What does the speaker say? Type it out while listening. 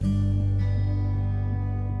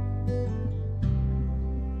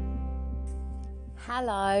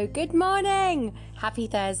Hello, good morning, happy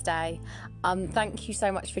Thursday. Thank you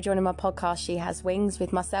so much for joining my podcast, She Has Wings,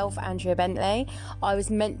 with myself, Andrea Bentley. I was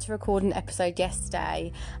meant to record an episode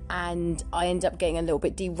yesterday and I ended up getting a little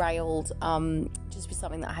bit derailed, just with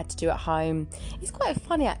something that I had to do at home. It's quite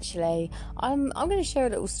funny actually. I'm going to share a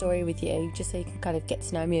little story with you just so you can kind of get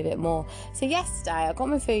to know me a bit more. So yesterday I got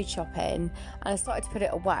my food shopping and I started to put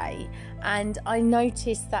it away, and I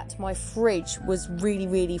noticed that my fridge was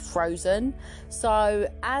really frozen. So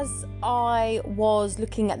as I was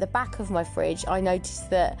looking at the back of my fridge, I noticed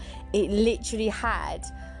that it literally had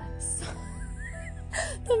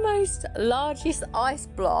the most largest ice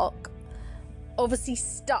block obviously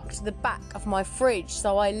stuck to the back of my fridge.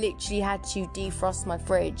 So I literally had to defrost my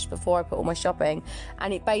fridge before I put all my shopping,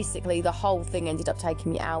 and it basically, the whole thing ended up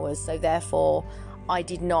taking me hours, so therefore I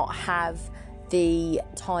did not have the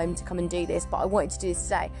time to come and do this, but I wanted to do this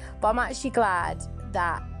today. But I'm actually glad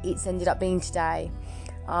that it's ended up being today,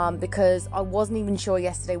 because I wasn't even sure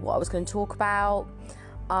yesterday what I was going to talk about.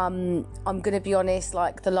 I'm going to be honest,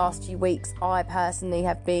 like the last few weeks I personally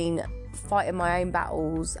have been fighting my own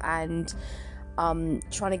battles and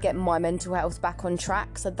trying to get my mental health back on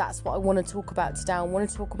track. So that's what I want to talk about today. I want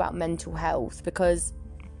to talk about mental health because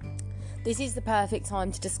this is the perfect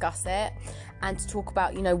time to discuss it and to talk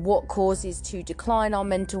about, what causes to decline our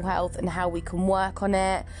mental health and how we can work on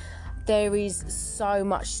it. There is so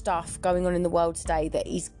much stuff going on in the world today that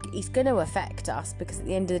is going to affect us, because at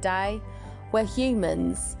the end of the day, we're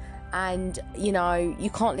humans, and you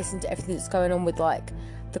can't listen to everything that's going on with like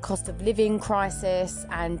the cost of living crisis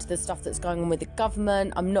and the stuff that's going on with the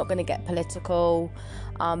government. I'm not going to get political,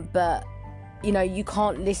 but you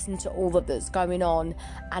can't listen to all that's going on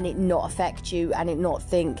and it not affect you and it not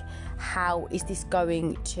think, how is this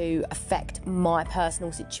going to affect my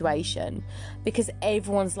personal situation? Because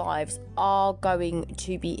everyone's lives are going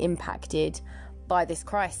to be impacted by this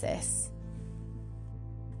crisis.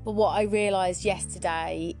 But what I realised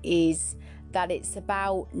yesterday is that it's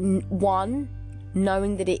about, one,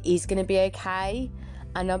 knowing that it is going to be okay,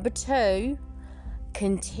 and number two,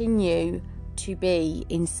 continue to be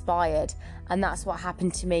inspired. And that's what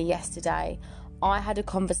happened to me yesterday. I had a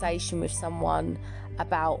conversation with someone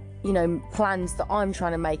about plans that I'm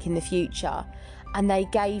trying to make in the future, and they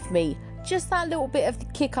gave me just that little bit of the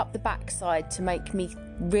kick up the backside to make me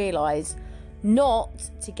realise not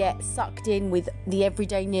to get sucked in with the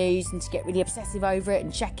everyday news and to get really obsessive over it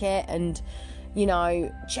and check it and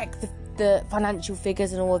check the financial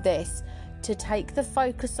figures and all of this, to take the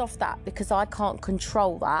focus off that, because I can't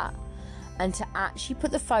control that, and to actually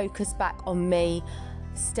put the focus back on me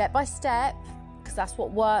step by step, because that's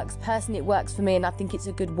what works. Personally, it works for me, and I think it's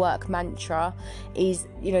a good work mantra, is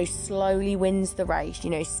slowly wins the race,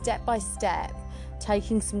 step by step,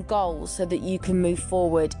 taking some goals so that you can move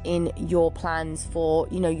forward in your plans for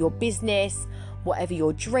your business, whatever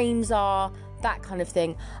your dreams are, that kind of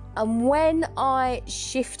thing. And when I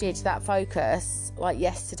shifted that focus, like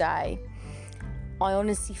yesterday, I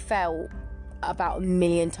honestly felt about 1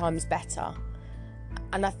 million times better.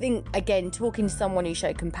 And I think, again, talking to someone who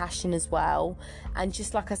showed compassion as well, and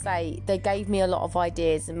just like I say, they gave me a lot of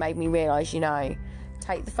ideas and made me realise,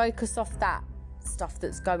 take the focus off that stuff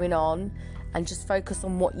that's going on and just focus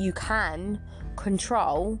on what you can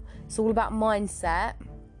control. It's all about mindset.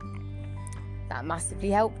 That massively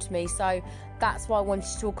helped me, so that's why I wanted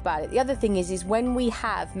to talk about it. The other thing is when we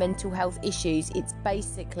have mental health issues, it's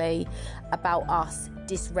basically about us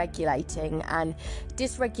dysregulating, and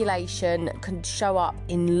dysregulation can show up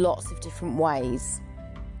in lots of different ways.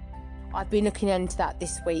 I've been looking into that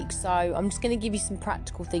this week, so I'm just going to give you some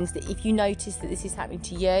practical things that if you notice that this is happening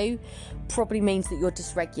to you, probably means that you're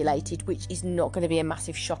dysregulated, which is not going to be a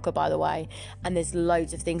massive shocker, by the way, and there's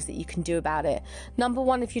loads of things that you can do about it. Number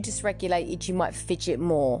one, if you're dysregulated, you might fidget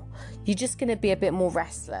more. You're just going to be a bit more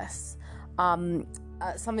restless.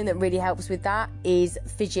 Something that really helps with that is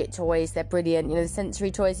fidget toys. They're brilliant. The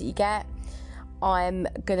sensory toys that you get, I'm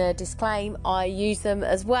gonna disclaim, I use them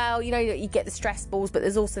as well. You get the stress balls, but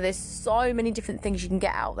there's so many different things you can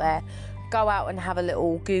get out there. Go out and have a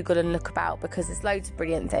little Google and look about, because there's loads of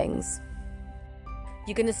brilliant things.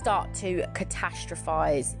 You're going to start to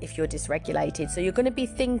catastrophize if you're dysregulated. So you're going to be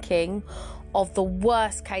thinking of the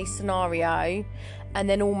worst case scenario and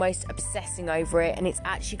then almost obsessing over it, and it's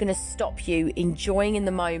actually going to stop you enjoying in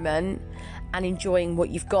the moment and enjoying what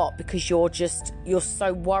you've got, because you're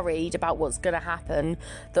so worried about what's going to happen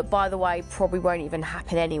that, by the way, probably won't even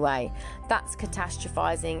happen anyway. That's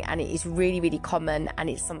catastrophizing, and it is really, really common, and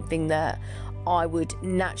it's something that I would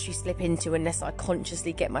naturally slip into unless I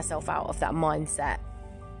consciously get myself out of that mindset.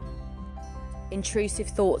 Intrusive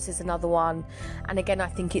thoughts is another one. And again, I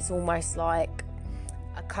think it's almost like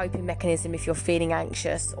a coping mechanism. If you're feeling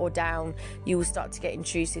anxious or down, you will start to get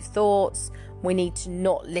intrusive thoughts. We need to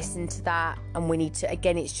not listen to that, and we need to,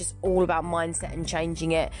 again, it's just all about mindset and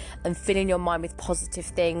changing it and filling your mind with positive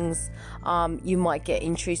things. You might get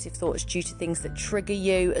intrusive thoughts due to things that trigger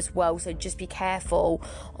you as well, so just be careful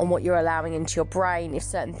on what you're allowing into your brain. If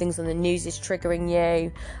certain things on the news is triggering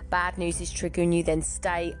you, bad news is triggering you, then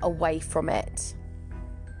stay away from it.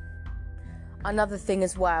 Another thing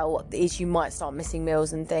as well is you might start missing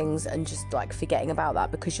meals and things and just like forgetting about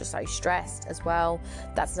that because you're so stressed as well.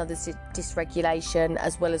 That's another dysregulation,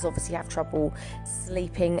 as well as obviously have trouble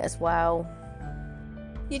sleeping as well.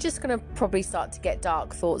 You're just going to probably start to get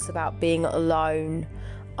dark thoughts about being alone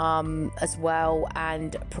as well,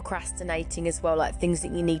 and procrastinating as well, like things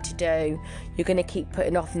that you need to do. You're going to keep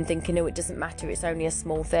putting off and thinking, oh, it doesn't matter, it's only a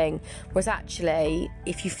small thing. Whereas actually,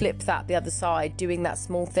 if you flip that the other side, doing that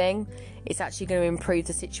small thing, it's actually going to improve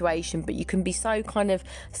the situation. But you can be so kind of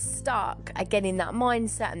stuck again in that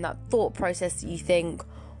mindset and that thought process that you think,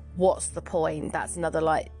 what's the point? That's another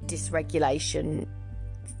like dysregulation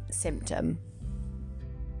symptom.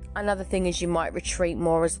 Another thing is you might retreat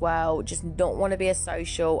more as well, just not want to be as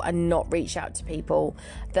social and not reach out to people.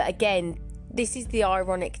 That again, this is the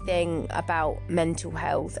ironic thing about mental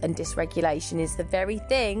health and dysregulation, is the very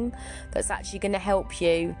thing that's actually going to help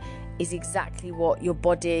you is exactly what your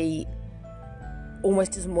body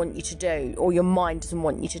almost doesn't want you to do, or your mind doesn't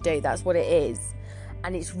want you to do. That's what it is.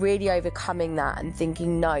 And it's really overcoming that and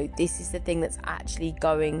thinking, no, this is the thing that's actually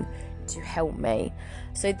going to help me.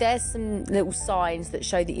 So there's some little signs that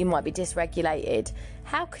show that you might be dysregulated.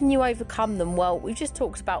 How can you overcome them? Well, we've just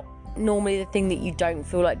talked about normally the thing that you don't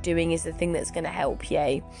feel like doing is the thing that's going to help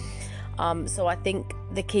you. So I think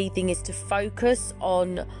the key thing is to focus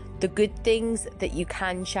on the good things that you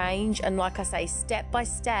can change, and like I say, step by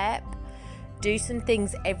step, do some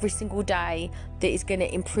things every single day that is going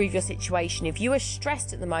to improve your situation. If you are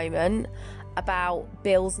stressed at the moment about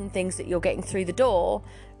bills and things that you're getting through the door,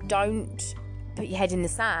 don't put your head in the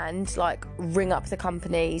sand. Like, ring up the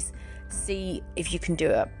companies, see if you can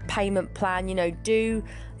do a payment plan, do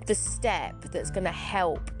the step that's going to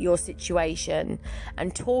help your situation.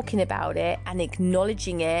 And talking about it and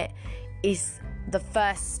acknowledging it is the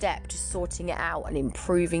first step to sorting it out and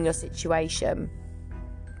improving your situation.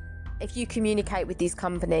 If you communicate with these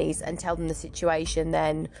companies and tell them the situation,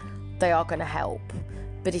 then they are going to help.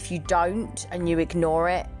 But if you don't and you ignore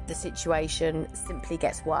it, the situation simply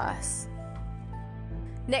gets worse.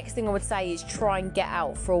 Next thing I would say is try and get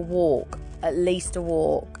out for a walk, at least a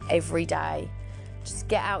walk every day. Just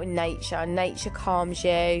get out in nature. Nature calms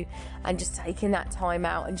you, and just taking that time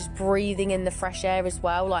out and just breathing in the fresh air as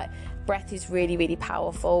well. Like, breath is really, really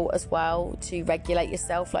powerful as well to regulate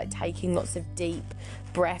yourself, like taking lots of deep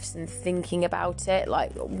breaths and thinking about it.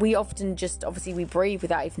 Like, we often just, obviously we breathe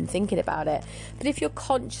without even thinking about it, but if you're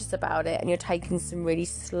conscious about it and you're taking some really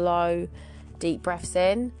slow, deep breaths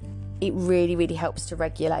in, it really, really helps to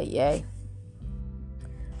regulate you.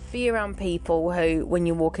 Be around people who, when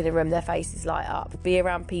you walk in a room, their faces light up. Be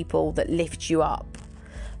around people that lift you up,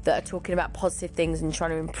 that are talking about positive things and trying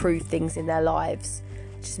to improve things in their lives.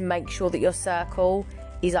 Just make sure that your circle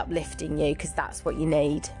is uplifting you, because that's what you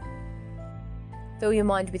need. Fill your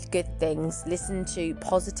mind with good things. Listen to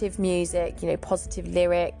positive music, positive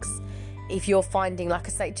lyrics. If you're finding, like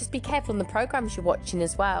I say, just be careful on the programs you're watching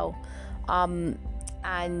as well. And,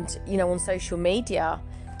 on social media,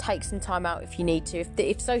 take some time out if you need to.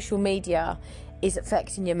 If social media is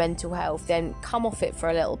affecting your mental health, then come off it for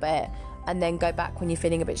a little bit and then go back when you're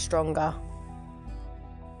feeling a bit stronger.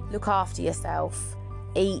 Look after yourself.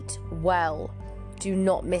 Eat well. Do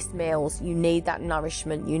not miss meals. You need that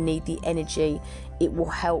nourishment. You need the energy. It will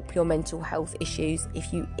help your mental health issues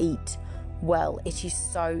if you eat well. It is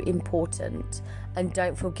so important, and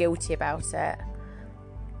don't feel guilty about it.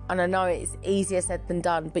 And I know it's easier said than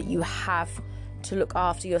done, but you have to look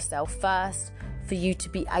after yourself first for you to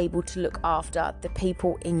be able to look after the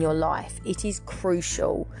people in your life. It is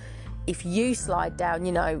crucial. If you slide down,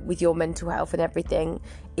 with your mental health and everything,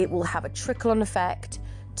 it will have a trickle-on effect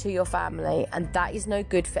to your family, and that is no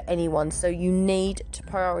good for anyone. So you need to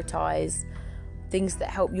prioritise things that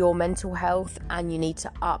help your mental health, and you need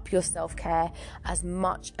to up your self-care as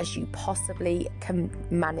much as you possibly can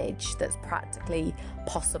manage. That's practically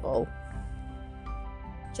possible.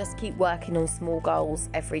 Just keep working on small goals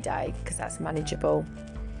every day, because that's manageable.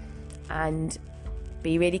 And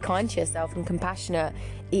be really kind to yourself and compassionate.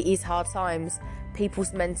 It is hard times.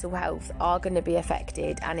 People's mental health are going to be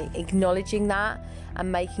affected, and acknowledging that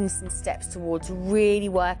and making some steps towards really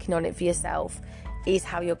working on it for yourself is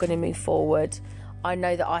how you're going to move forward. I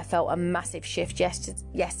know that I felt a massive shift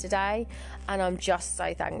yesterday, and I'm just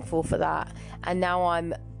so thankful for that. And now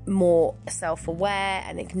I'm more self-aware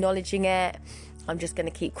and acknowledging it. I'm just going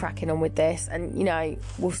to keep cracking on with this, and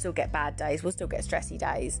we'll still get bad days, we'll still get stressy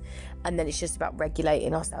days, and then it's just about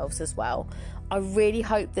regulating ourselves as well. I really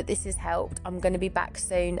hope that this has helped. I'm going to be back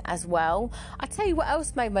soon as well. I tell you what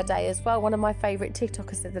else made my day as well. One of my favourite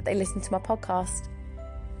TikTokers said that they listened to my podcast.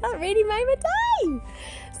 That really made my day.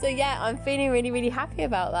 So yeah, I'm feeling really, really happy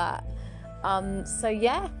about that. So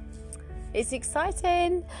yeah, it's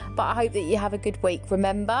exciting, but I hope that you have a good week.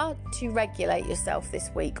 Remember to regulate yourself this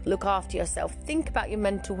week. Look after yourself. Think about your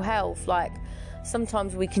mental health. Like,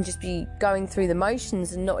 sometimes we can just be going through the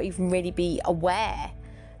motions and not even really be aware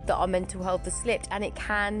that our mental health has slipped, and it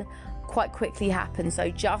can quite quickly happen. So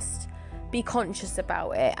just be conscious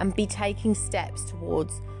about it and be taking steps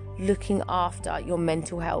towards looking after your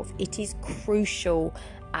mental health. It is crucial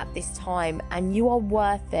at this time, and you are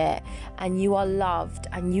worth it, and you are loved,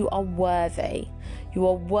 and you are worthy. You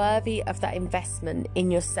are worthy of that investment in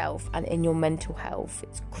yourself and in your mental health.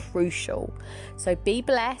 It's crucial. So be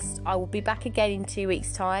blessed. I will be back again in 2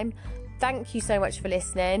 weeks' time. Thank you so much for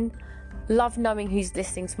listening. Love knowing who's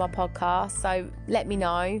listening to my podcast, so let me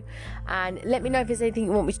know, and let me know if there's anything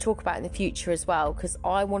you want me to talk about in the future as well, because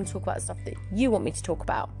I want to talk about stuff that you want me to talk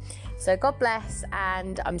about. So God bless,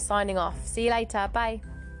 and I'm signing off. See you later. Bye.